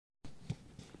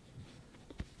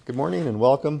Good morning and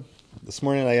welcome. This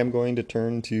morning I am going to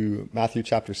turn to Matthew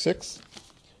chapter 6.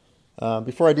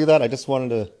 Before I do that, I just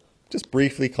wanted to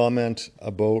briefly comment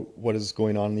about what is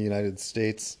going on in the United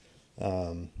States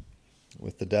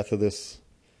with the death of this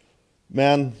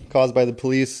man caused by the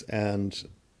police and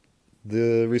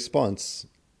the response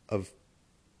of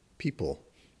people,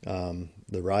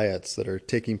 the riots that are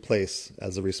taking place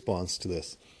as a response to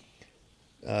this.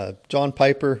 John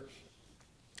Piper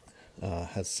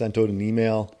has sent out an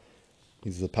email.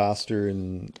 He's the pastor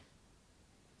in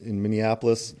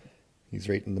Minneapolis. He's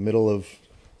right in the middle of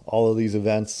all of these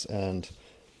events, and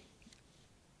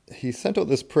he sent out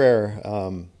this prayer.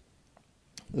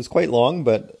 It was quite long,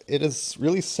 but it is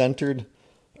really centered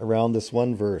around this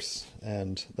one verse,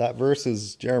 and that verse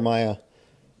is Jeremiah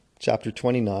chapter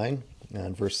 29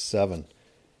 and verse 7.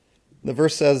 The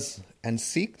verse says, "And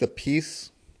seek the peace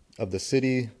of the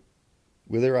city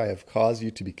whither I have caused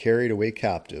you to be carried away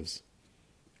captives,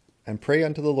 and pray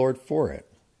unto the Lord for it,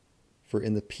 for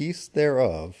in the peace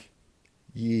thereof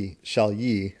ye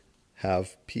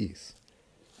have peace."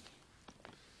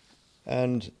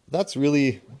 And that's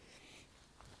really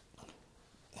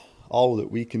all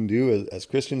that we can do as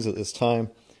Christians at this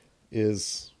time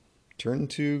is turn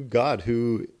to God,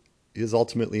 who is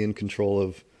ultimately in control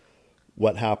of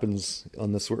what happens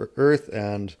on this earth.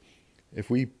 And if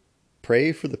we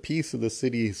pray for the peace of the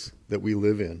cities that we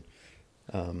live in,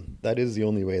 that is the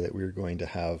only way that we're going to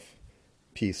have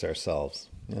peace ourselves.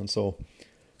 And so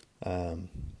I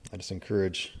just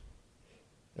encourage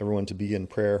everyone to be in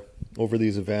prayer over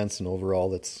these events and over all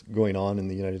that's going on in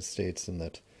the United States, and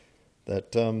that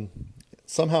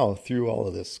somehow through all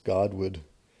of this, God would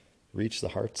reach the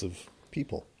hearts of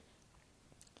people.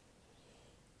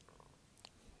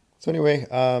 So anyway,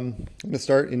 I'm going to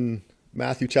start in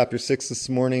Matthew chapter 6 this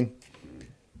morning,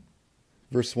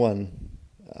 verse 1.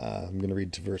 I'm going to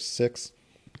read to verse 6.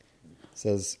 It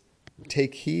says,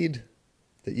 "Take heed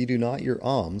that ye do not your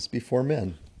alms before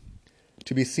men,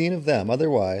 to be seen of them,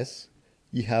 otherwise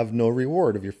ye have no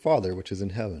reward of your Father which is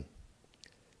in heaven.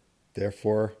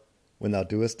 Therefore, when thou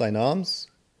doest thine alms,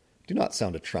 do not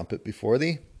sound a trumpet before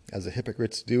thee, as the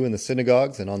hypocrites do in the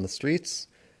synagogues and on the streets,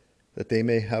 that they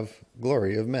may have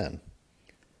glory of men.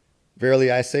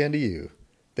 Verily I say unto you,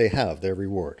 they have their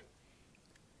reward.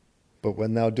 But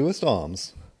when thou doest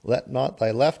alms, let not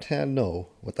thy left hand know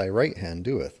what thy right hand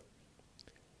doeth,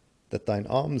 that thine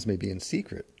alms may be in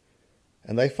secret,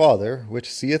 and thy Father,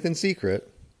 which seeth in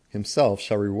secret, himself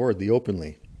shall reward thee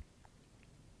openly.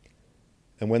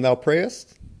 And when thou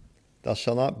prayest, thou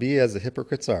shalt not be as the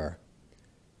hypocrites are,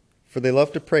 for they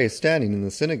love to pray standing in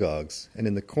the synagogues and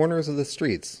in the corners of the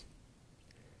streets,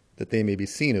 that they may be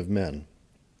seen of men.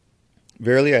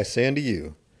 Verily I say unto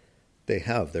you, they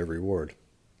have their reward.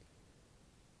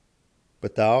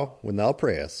 But thou, when thou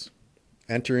prayest,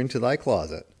 enter into thy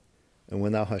closet, and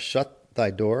when thou hast shut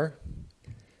thy door,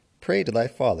 pray to thy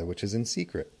Father which is in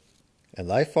secret, and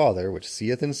thy Father which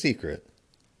seeth in secret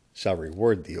shall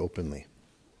reward thee openly."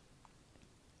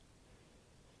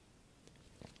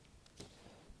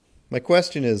 My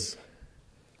question is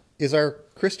our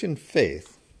Christian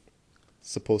faith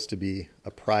supposed to be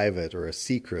a private or a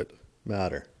secret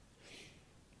matter?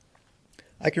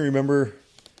 I can remember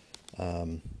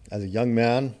as a young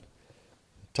man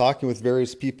talking with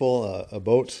various people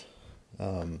about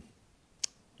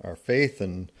our faith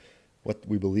and what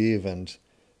we believe, and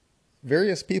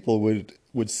various people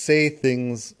would say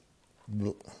things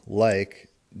like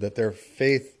that their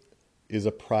faith is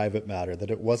a private matter, that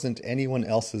it wasn't anyone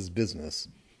else's business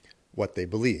what they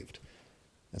believed.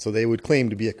 And so they would claim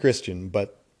to be a Christian,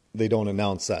 but they don't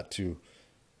announce that to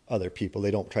other people.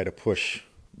 They don't try to push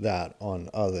that on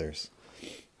others.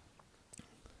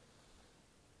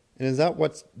 And is that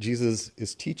what Jesus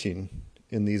is teaching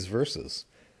in these verses?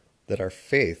 That our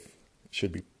faith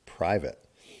should be private?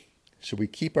 Should we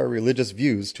keep our religious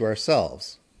views to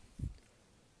ourselves?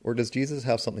 Or does Jesus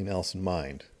have something else in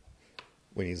mind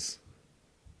when he's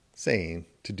saying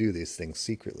to do these things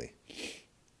secretly?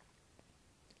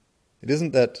 It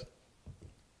isn't that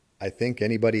I think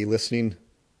anybody listening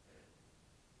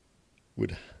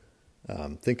would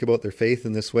think about their faith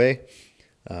in this way.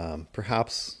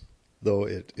 Perhaps, though,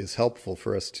 it is helpful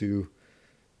for us to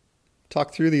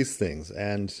talk through these things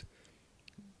and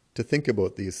to think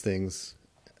about these things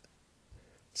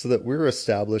so that we're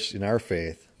established in our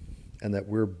faith and that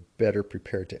we're better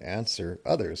prepared to answer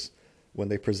others when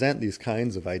they present these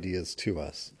kinds of ideas to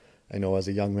us. I know as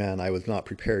a young man, I was not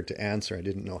prepared to answer. I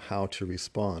didn't know how to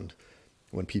respond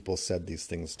when people said these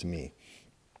things to me.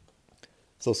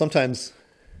 So sometimes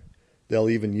they'll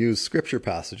even use scripture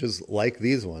passages like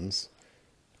these ones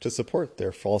to support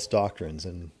their false doctrines,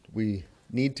 and we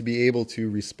need to be able to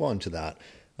respond to that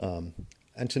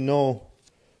and to know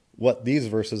what these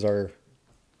verses are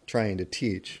trying to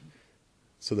teach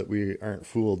so that we aren't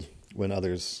fooled when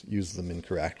others use them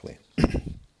incorrectly.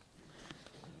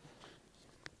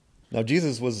 Now,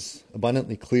 Jesus was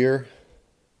abundantly clear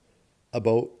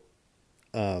about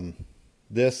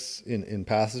this in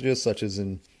passages such as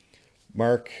in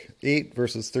Mark 8,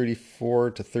 verses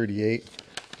 34 to 38.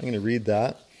 I'm going to read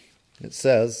that. It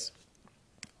says,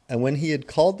 "And when he had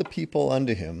called the people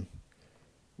unto him,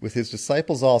 with his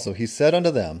disciples also, he said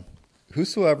unto them,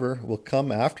 Whosoever will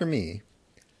come after me,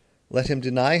 let him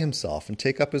deny himself and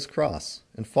take up his cross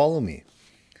and follow me.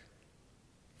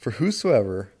 For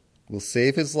whosoever will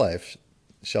save his life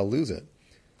shall lose it.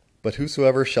 But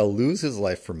whosoever shall lose his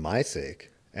life for my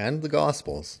sake and the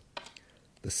gospel's,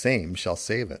 the same shall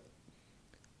save it.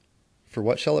 For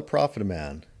what shall it profit a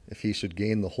man if he should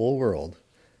gain the whole world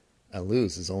and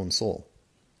lose his own soul?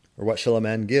 Or what shall a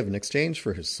man give in exchange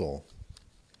for his soul?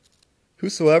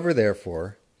 Whosoever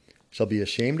therefore shall be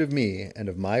ashamed of me and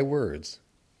of my words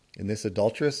in this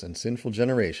adulterous and sinful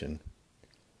generation,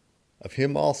 of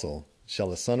him also shall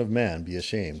the Son of Man be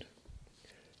ashamed,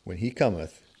 when he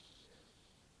cometh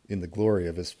in the glory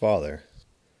of his Father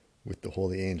with the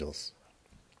holy angels."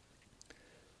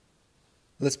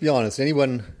 Let's be honest,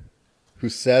 anyone who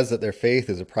says that their faith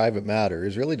is a private matter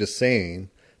is really just saying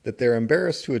that they're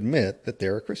embarrassed to admit that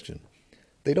they're a Christian.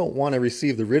 They don't want to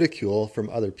receive the ridicule from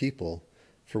other people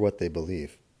for what they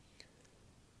believe.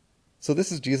 So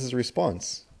this is Jesus'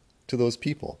 response to those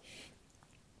people.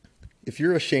 If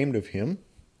you're ashamed of him,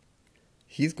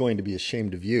 he's going to be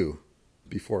ashamed of you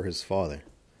before his Father.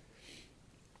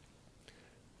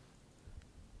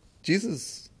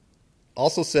 Jesus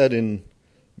also said in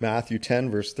Matthew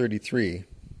 10, verse 33,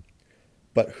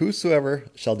 "But whosoever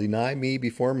shall deny me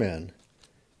before men,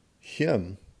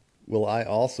 him will I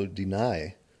also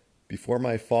deny before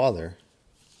my Father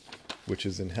which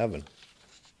is in heaven."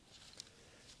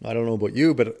 I don't know about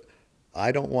you, but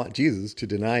I don't want Jesus to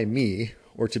deny me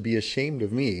or to be ashamed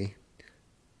of me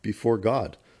before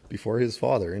God, before his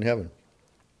Father in heaven.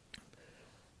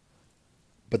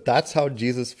 But that's how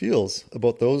Jesus feels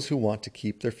about those who want to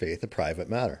keep their faith a private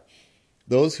matter.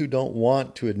 Those who don't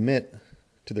want to admit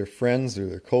to their friends or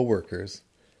their co-workers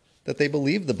that they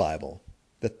believe the Bible,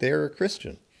 that they're a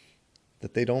Christian,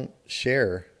 that they don't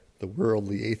share the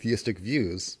worldly atheistic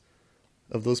views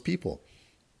of those people.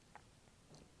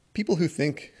 People who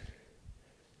think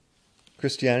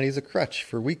Christianity is a crutch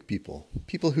for weak people.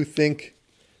 People who think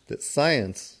that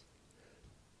science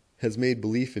has made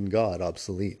belief in God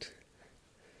obsolete.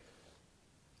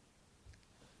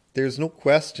 There's no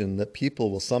question that people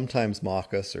will sometimes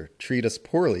mock us or treat us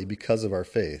poorly because of our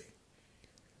faith.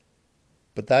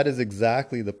 But that is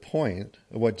exactly the point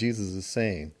of what Jesus is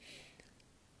saying.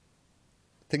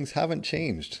 Things haven't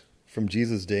changed from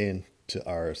Jesus' day into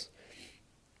ours.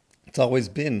 It's always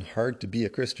been hard to be a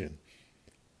Christian.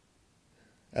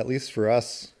 At least for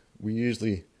us, we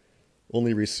usually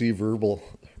only receive verbal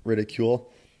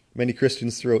ridicule. Many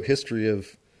Christians throughout history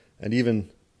and even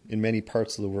in many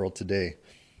parts of the world today,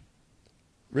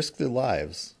 risk their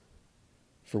lives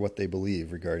for what they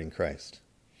believe regarding Christ.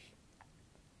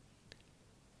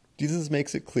 Jesus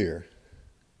makes it clear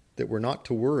that we're not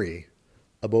to worry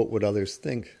about what others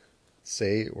think,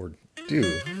 say, or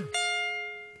do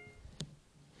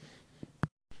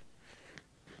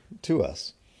to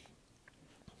us.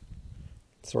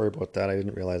 Sorry about that. I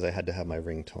didn't realize I had to have my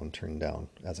ringtone turned down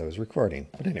as I was recording.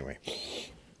 But anyway,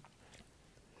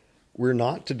 we're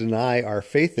not to deny our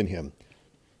faith in him.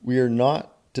 We are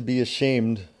not to be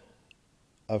ashamed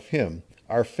of him.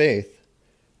 Our faith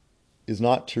is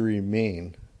not to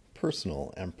remain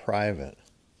personal and private.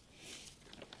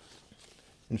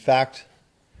 In fact,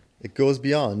 it goes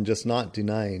beyond just not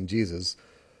denying Jesus.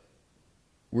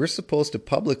 We're supposed to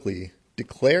publicly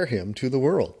declare him to the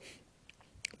world.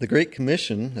 The Great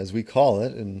Commission, as we call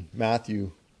it, in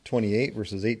Matthew 28,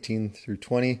 verses 18 through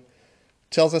 20,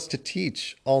 tells us to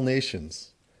teach all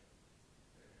nations.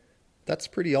 That's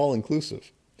pretty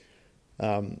all-inclusive.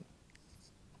 In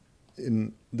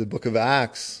the book of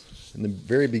Acts, in the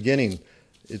very beginning,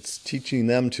 it's teaching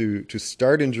them to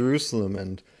start in Jerusalem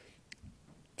and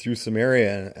through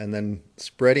Samaria and then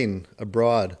spreading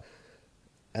abroad.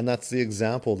 And that's the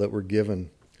example that we're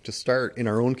given, to start in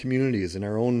our own communities, in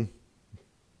our own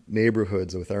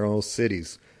neighborhoods, with our own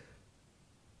cities,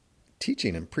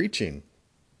 teaching and preaching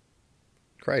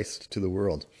Christ to the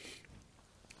world.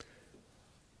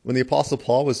 When the Apostle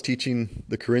Paul was teaching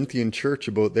the Corinthian church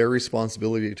about their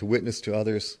responsibility to witness to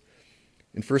others,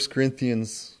 in 2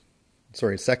 Corinthians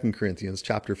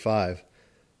chapter 5,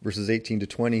 verses 18 to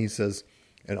 20, he says,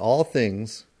 And all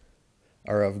things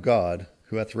are of God,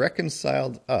 who hath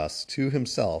reconciled us to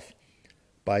himself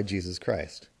by Jesus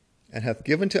Christ, and hath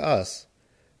given to us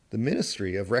the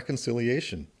ministry of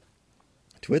reconciliation,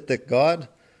 to wit, that God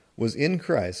was in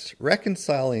Christ,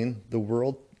 reconciling the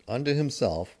world unto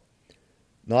himself,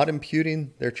 not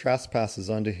imputing their trespasses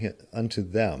unto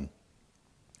them,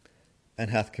 and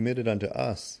hath committed unto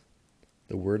us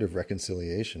the word of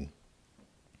reconciliation.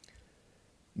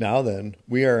 Now then,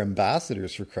 we are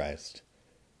ambassadors for Christ,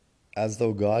 as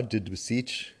though God did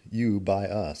beseech you by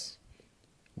us.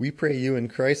 We pray you in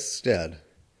Christ's stead,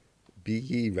 be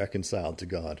ye reconciled to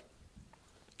God.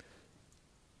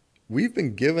 We've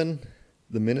been given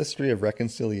the ministry of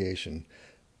reconciliation.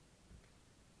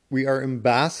 We are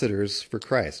ambassadors for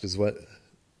Christ, is what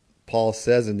Paul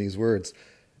says in these words.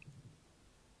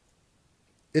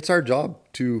 It's our job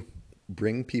to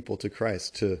bring people to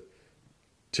Christ, to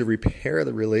repair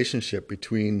the relationship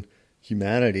between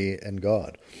humanity and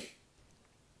God.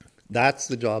 That's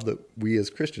the job that we as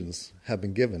Christians have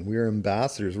been given. We are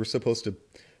ambassadors. We're supposed to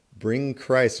bring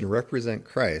Christ and represent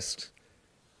Christ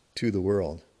to the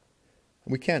world.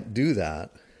 And we can't do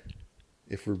that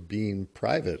if we're being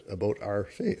private about our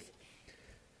faith.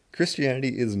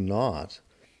 Christianity is not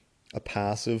a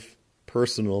passive,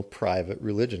 personal, private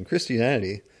religion.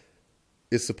 Christianity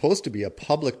is supposed to be a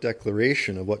public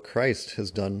declaration of what Christ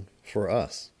has done for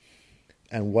us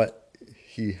and what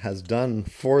he has done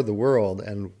for the world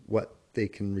and what they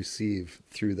can receive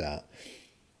through that.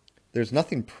 There's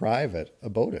nothing private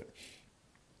about it.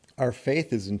 Our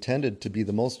faith is intended to be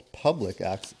the most public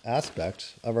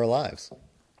aspect of our lives.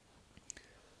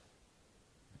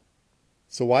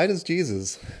 So why does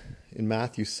Jesus in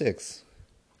Matthew 6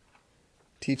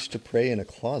 teach to pray in a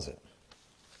closet?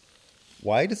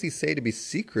 Why does he say to be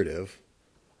secretive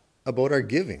about our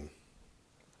giving?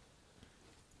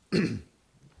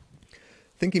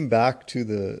 Thinking back to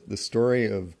the story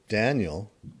of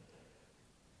Daniel,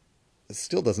 it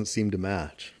still doesn't seem to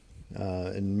match.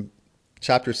 In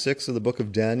chapter 6 of the book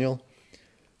of Daniel,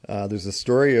 there's a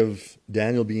story of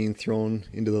Daniel being thrown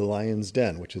into the lion's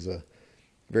den, which is a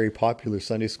very popular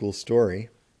Sunday school story.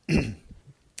 I'm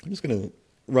just going to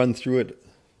run through it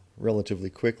relatively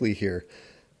quickly here.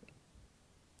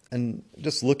 And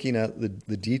just looking at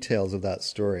the details of that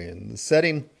story. And the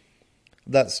setting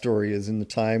of that story is in the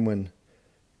time when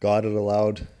God had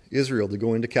allowed Israel to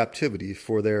go into captivity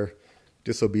for their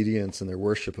disobedience and their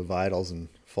worship of idols and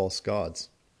false gods.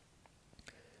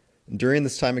 And during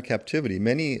this time of captivity,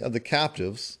 many of the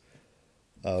captives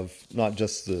of not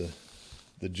just the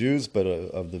Jews, but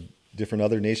of the different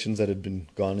other nations that had been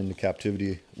gone into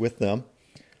captivity with them,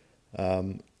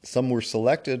 some were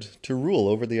selected to rule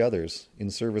over the others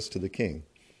in service to the king,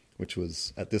 which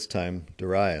was at this time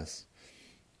Darius.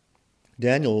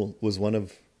 Daniel was one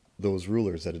of those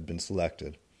rulers that had been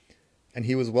selected, and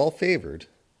he was well favored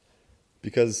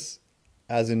because,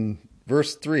 as in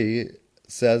verse 3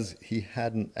 says, he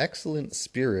had an excellent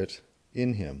spirit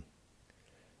in him.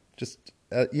 Just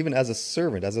even as a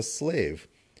servant, as a slave,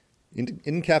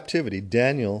 in captivity,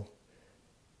 Daniel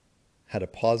had a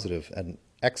positive and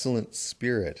excellent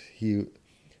spirit. He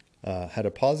had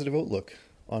a positive outlook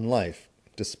on life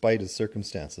despite his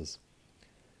circumstances.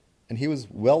 And he was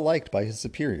well liked by his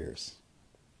superiors,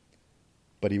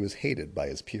 but he was hated by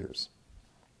his peers.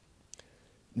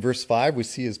 In verse 5, we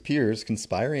see his peers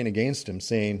conspiring against him,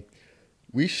 saying,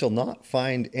 "We shall not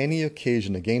find any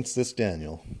occasion against this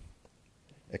Daniel,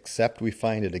 except we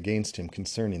find it against him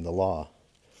concerning the law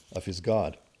of his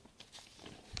God."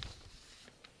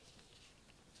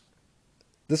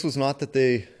 This was not that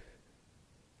they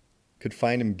could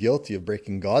find him guilty of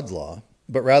breaking God's law,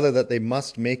 but rather that they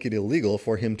must make it illegal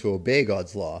for him to obey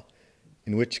God's law,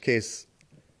 in which case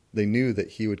they knew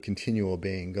that he would continue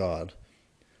obeying God,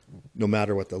 no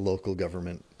matter what the local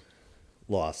government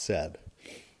law said,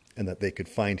 and that they could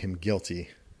find him guilty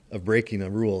of breaking a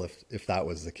rule if that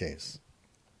was the case.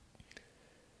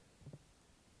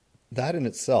 That in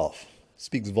itself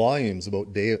speaks volumes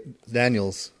about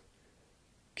Daniel's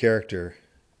character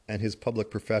and his public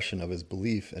profession of his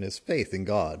belief and his faith in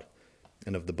God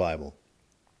and of the Bible.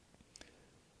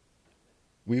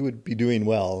 We would be doing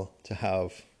well to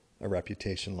have a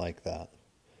reputation like that.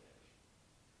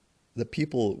 That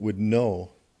people would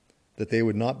know that they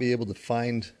would not be able to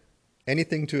find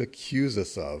anything to accuse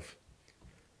us of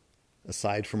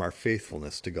aside from our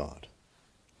faithfulness to God.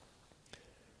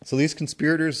 So these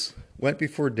conspirators went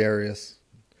before Darius,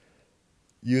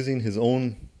 using his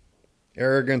own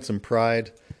arrogance and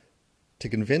pride to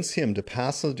convince him to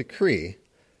pass a decree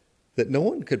that no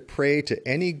one could pray to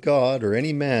any god or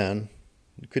any man,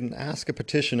 couldn't ask a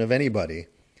petition of anybody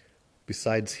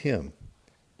besides him,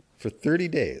 for 30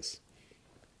 days.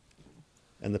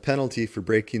 And the penalty for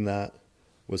breaking that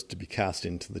was to be cast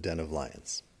into the den of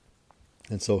lions.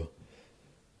 And so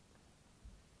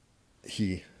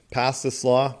he passed this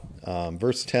law.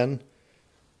 Verse 10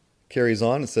 carries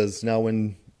on. It says, "Now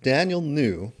when Daniel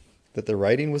knew that the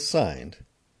writing was signed,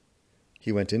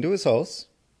 he went into his house,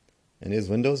 and his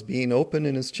windows being open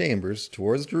in his chambers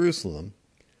towards Jerusalem,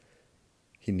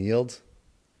 he kneeled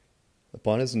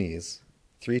upon his knees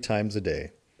 3 times a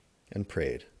day and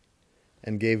prayed,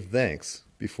 and gave thanks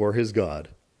before his God,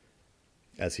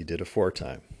 as he did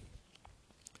aforetime."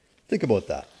 Think about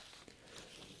that.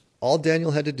 All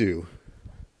Daniel had to do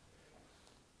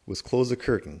was close a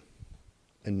curtain,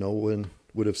 and no one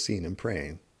would have seen him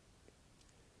praying.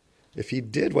 If he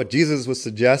did what Jesus was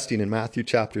suggesting in Matthew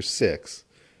chapter 6,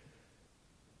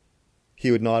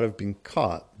 he would not have been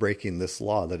caught breaking this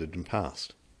law that had been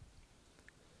passed.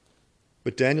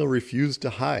 But Daniel refused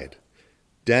to hide.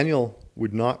 Daniel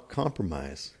would not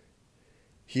compromise.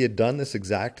 He had done this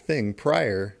exact thing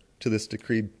prior to this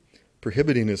decree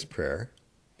prohibiting his prayer,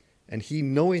 and he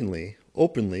knowingly,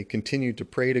 openly continued to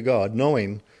pray to God,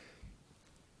 knowing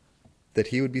that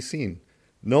he would be seen,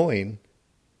 knowing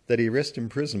that he risked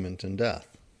imprisonment and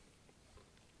death.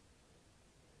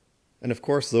 And of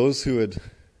course, those who had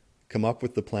come up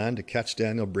with the plan to catch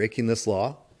Daniel breaking this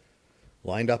law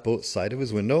lined up outside of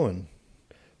his window and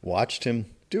watched him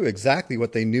do exactly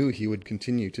what they knew he would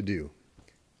continue to do,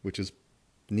 which is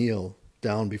kneel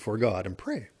down before God and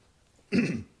pray.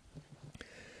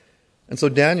 And so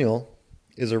Daniel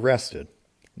is arrested.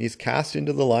 He's cast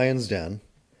into the lion's den,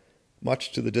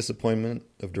 much to the disappointment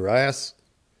of Darius,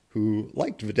 who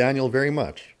liked Daniel very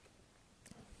much,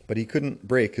 but he couldn't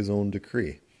break his own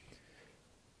decree.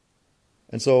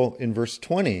 And so in verse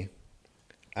 20,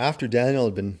 after Daniel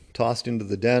had been tossed into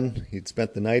the den, he'd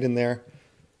spent the night in there,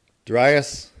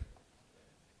 Darius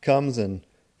comes and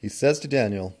he says to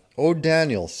Daniel, "O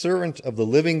Daniel, servant of the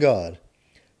living God,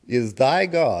 is thy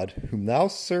God, whom thou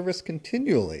servest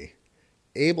continually,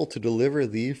 able to deliver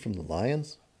thee from the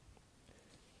lions?"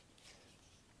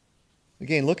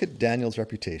 Again, look at Daniel's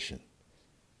reputation.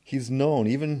 He's known,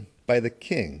 even by the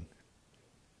king,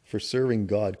 for serving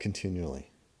God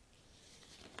continually.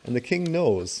 And the king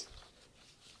knows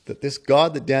that this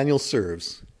God that Daniel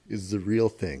serves is the real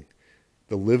thing,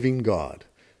 the living God,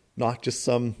 not just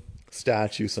some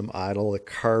statue, some idol, a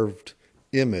carved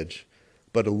image,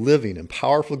 but a living and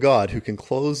powerful God who can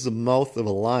close the mouth of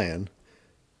a lion.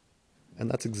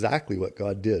 And that's exactly what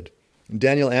God did. And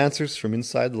Daniel answers from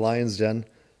inside the lion's den,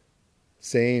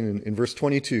 saying in verse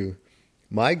 22,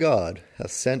 "My God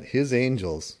has sent his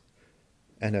angels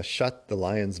and has shut the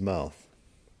lion's mouth,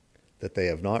 that they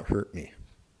have not hurt me."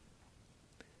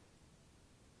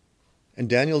 And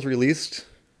Daniel's released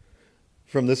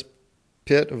from this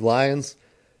pit of lions,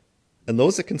 and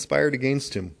those that conspired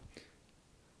against him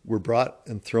were brought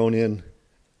and thrown in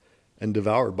and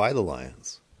devoured by the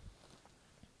lions.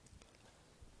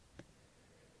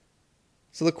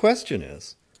 So the question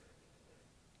is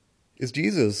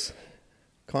Jesus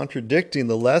contradicting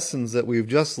the lessons that we've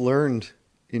just learned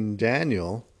in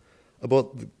Daniel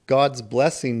about God's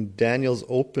blessing Daniel's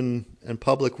open and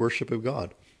public worship of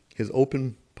God, his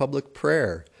open public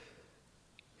prayer,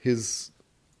 his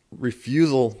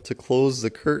refusal to close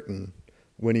the curtain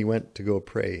when he went to go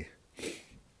pray?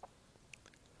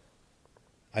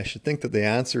 I should think that the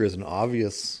answer is an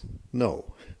obvious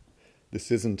no. This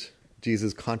isn't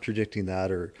Jesus contradicting that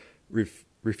or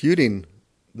refuting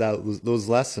those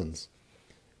lessons.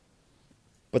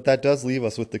 But that does leave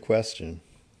us with the question,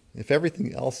 if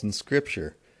everything else in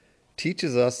Scripture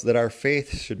teaches us that our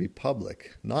faith should be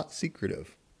public, not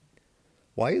secretive,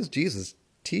 why is Jesus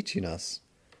teaching us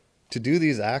to do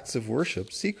these acts of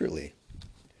worship secretly?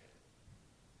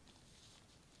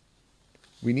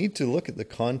 We need to look at the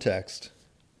context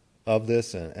of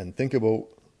this and think about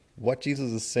what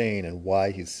Jesus is saying and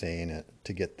why he's saying it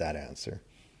to get that answer.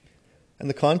 And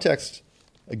the context,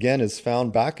 again, is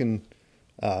found back in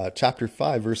chapter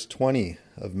 5, verse 20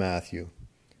 of Matthew.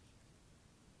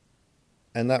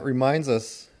 And that reminds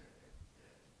us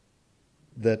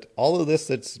that all of this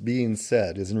that's being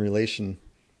said is in relation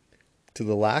to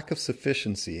the lack of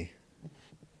sufficiency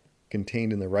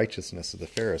contained in the righteousness of the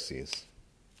Pharisees.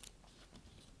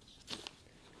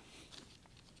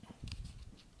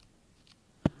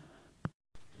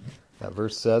 That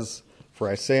verse says, "For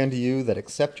I say unto you that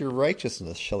except your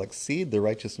righteousness shall exceed the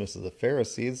righteousness of the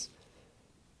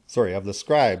of the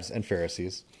scribes and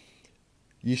Pharisees,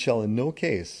 ye shall in no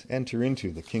case enter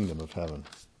into the kingdom of heaven."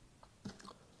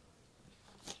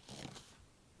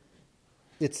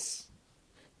 It's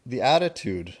the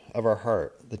attitude of our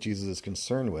heart that Jesus is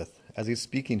concerned with as he's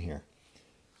speaking here.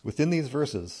 Within these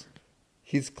verses,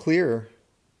 he's clear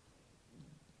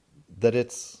that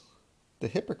it's the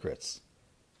hypocrites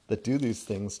that do these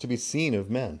things to be seen of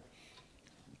men.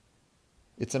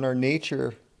 It's in our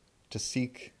nature to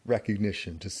seek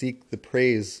recognition, to seek the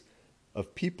praise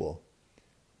of people.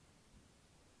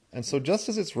 And so just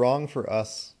as it's wrong for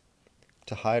us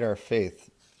to hide our faith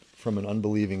from an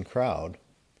unbelieving crowd,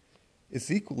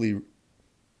 it's equally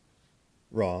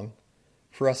wrong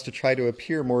for us to try to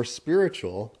appear more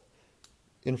spiritual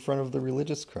in front of the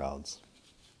religious crowds.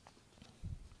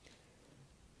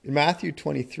 In Matthew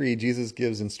 23, Jesus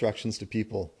gives instructions to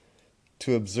people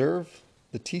to observe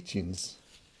the teachings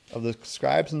of the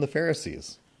scribes and the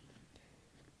Pharisees.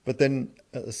 But then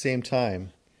at the same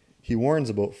time, he warns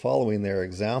about following their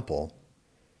example,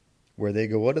 where they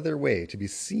go out of their way to be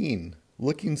seen,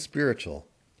 looking spiritual,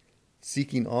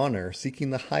 seeking honor, seeking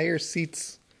the higher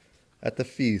seats at the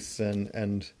feasts,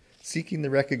 and seeking the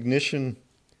recognition,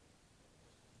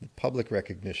 the public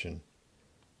recognition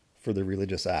for the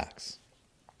religious acts.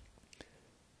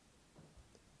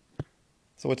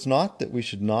 So it's not that we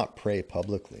should not pray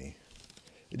publicly.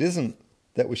 It isn't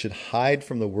that we should hide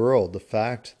from the world the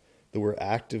fact that we're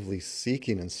actively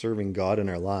seeking and serving God in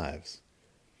our lives.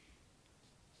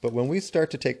 But when we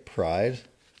start to take pride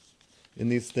in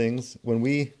these things, when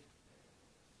we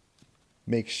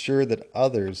make sure that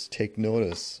others take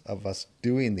notice of us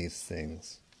doing these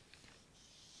things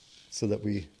so that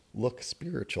we look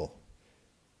spiritual,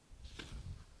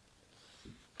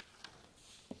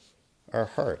 our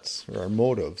hearts or our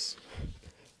motives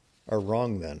are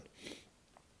wrong then.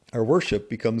 Our worship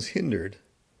becomes hindered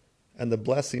and the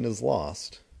blessing is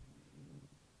lost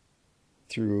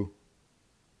through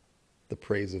the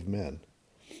praise of men.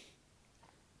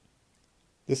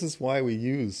 This is why we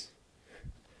use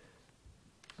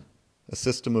a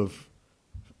system of,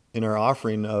 in our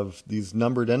offering, of these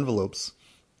numbered envelopes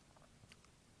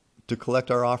to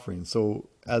collect our offering. So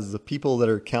as the people that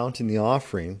are counting the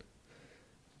offering,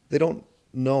 they don't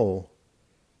know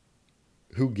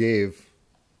who gave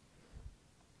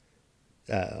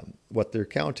what they're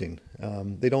counting.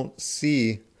 They don't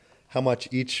see how much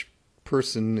each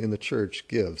person in the church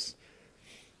gives.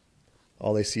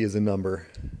 All they see is a number,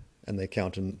 and they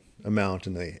count an amount,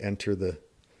 and they enter the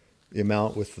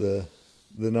amount with the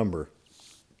number.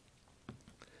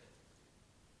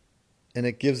 And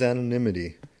it gives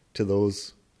anonymity to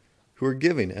those who are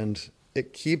giving, and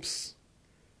it keeps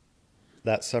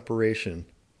that separation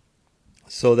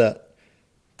so that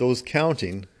those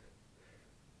counting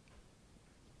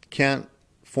can't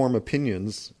form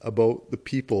opinions about the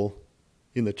people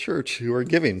in the church who are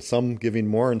giving, some giving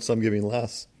more and some giving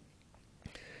less.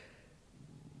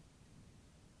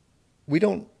 We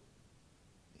don't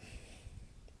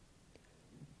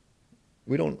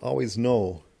always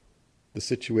know the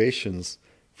situations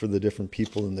for the different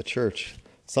people in the church.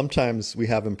 Sometimes we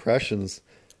have impressions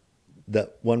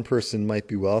that one person might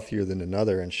be wealthier than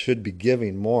another and should be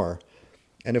giving more.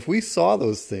 And if we saw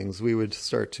those things, we would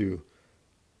start to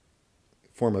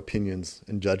form opinions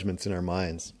and judgments in our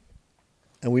minds.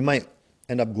 And we might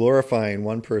end up glorifying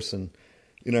one person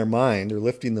in our mind or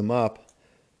lifting them up,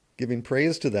 giving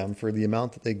praise to them for the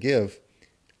amount that they give,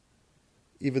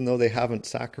 even though they haven't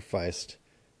sacrificed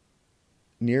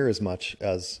near as much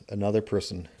as another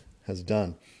person has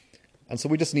done. And so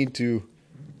we just need to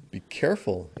be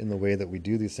careful in the way that we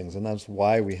do these things. And that's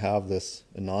why we have this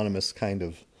anonymous kind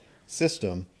of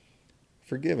system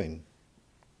for giving.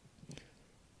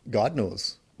 God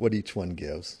knows what each one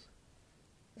gives,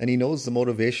 and he knows the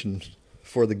motivation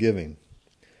for the giving.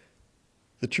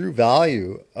 The true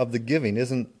value of the giving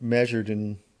isn't measured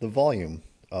in the volume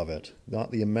of it, not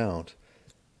the amount,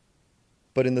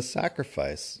 but in the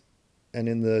sacrifice and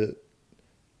in the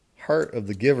heart of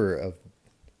the giver of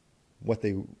what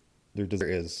their desire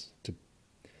is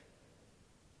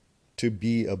to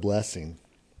be a blessing,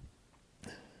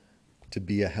 to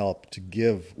be a help, to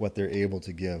give what they're able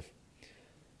to give.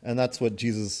 And that's what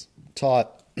Jesus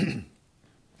taught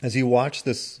as he watched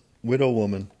this widow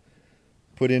woman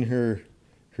put in her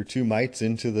 2 mites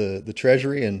into the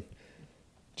treasury, and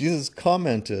Jesus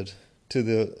commented to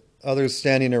the others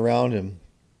standing around him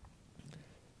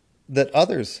that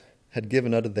others had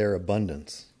given out of their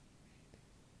abundance,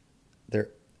 their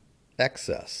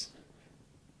excess.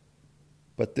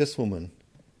 But this woman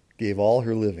gave all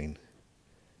her living.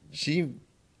 She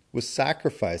was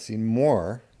sacrificing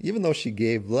more, even though she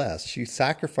gave less. She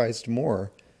sacrificed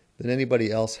more than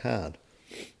anybody else had.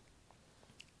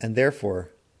 And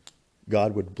therefore,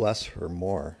 God would bless her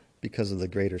more because of the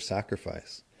greater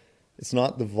sacrifice. It's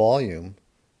not the volume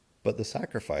but the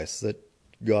sacrifice that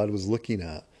God was looking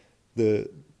at, the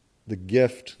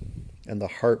gift and the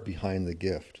heart behind the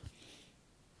gift.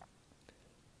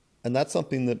 And that's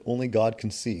something that only God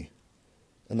can see.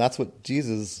 And that's what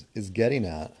Jesus is getting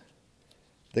at,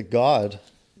 that God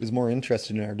is more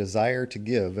interested in our desire to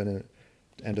give and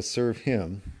to serve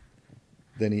him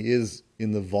than he is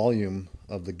in the volume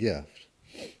of the gift.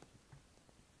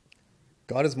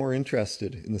 God is more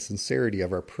interested in the sincerity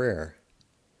of our prayer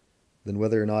than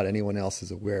whether or not anyone else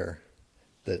is aware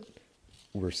that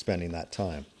we're spending that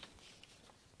time.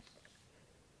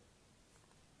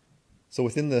 So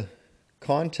within the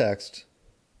context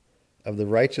of the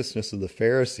righteousness of the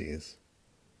Pharisees,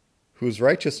 whose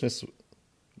righteousness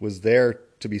was there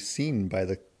to be seen by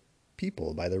the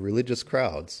people, by the religious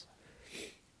crowds,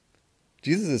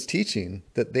 Jesus is teaching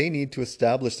that they need to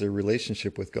establish their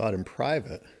relationship with God in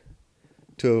private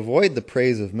to avoid the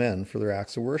praise of men for their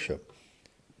acts of worship.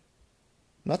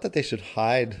 Not that they should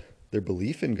hide their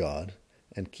belief in God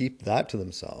and keep that to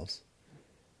themselves,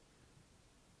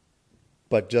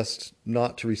 but just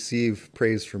not to receive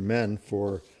praise from men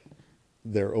for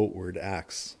their outward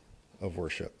acts of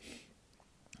worship.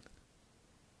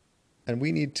 And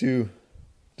we need to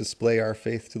display our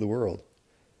faith to the world.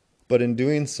 But in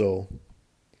doing so,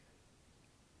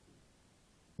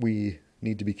 we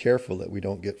need to be careful that we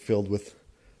don't get filled with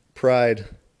pride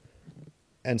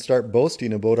and start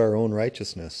boasting about our own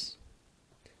righteousness.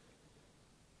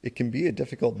 It can be a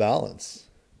difficult balance.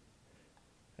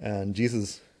 And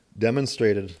Jesus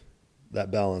demonstrated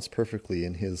that balance perfectly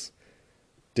in his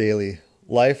daily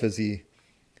life as he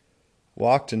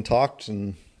walked and talked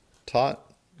and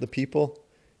taught the people.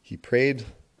 He prayed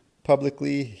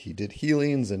publicly, he did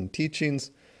healings and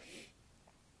teachings,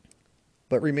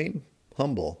 but remained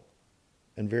humble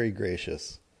and very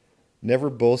gracious, never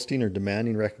boasting or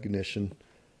demanding recognition,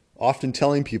 often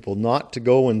telling people not to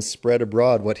go and spread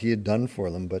abroad what he had done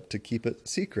for them, but to keep it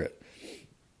secret.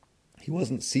 He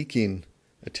wasn't seeking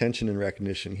attention and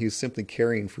recognition. He was simply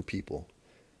caring for people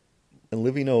and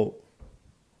living out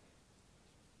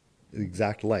the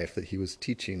exact life that he was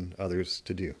teaching others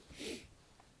to do.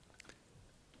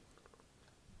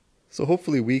 So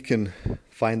hopefully we can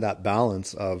find that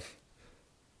balance of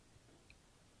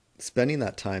spending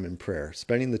that time in prayer,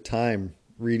 spending the time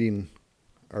reading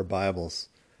our Bibles,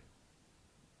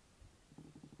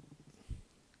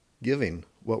 giving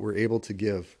what we're able to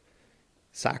give,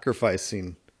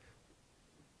 sacrificing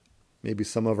maybe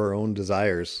some of our own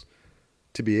desires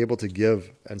to be able to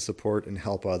give and support and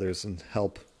help others and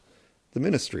help the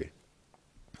ministry.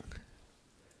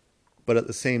 But at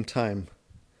the same time,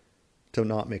 to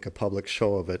not make a public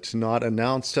show of it, to not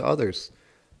announce to others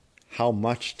how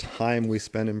much time we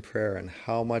spend in prayer and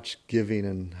how much giving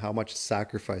and how much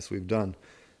sacrifice we've done.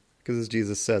 Because as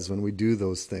Jesus says, when we do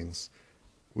those things,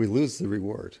 we lose the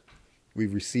reward. We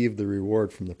receive the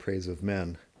reward from the praise of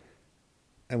men,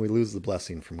 and we lose the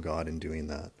blessing from God in doing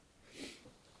that.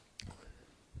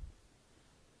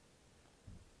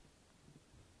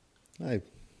 I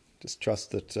just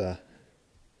trust that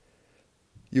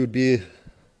you would be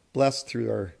blessed through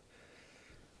our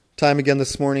time again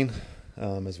this morning.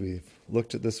 As we've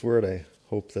looked at this word, I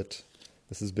hope that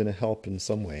this has been a help in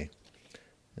some way.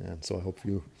 And so I hope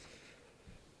you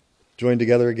join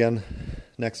together again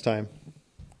next time.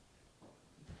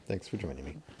 Thanks for joining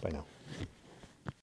me. Bye now.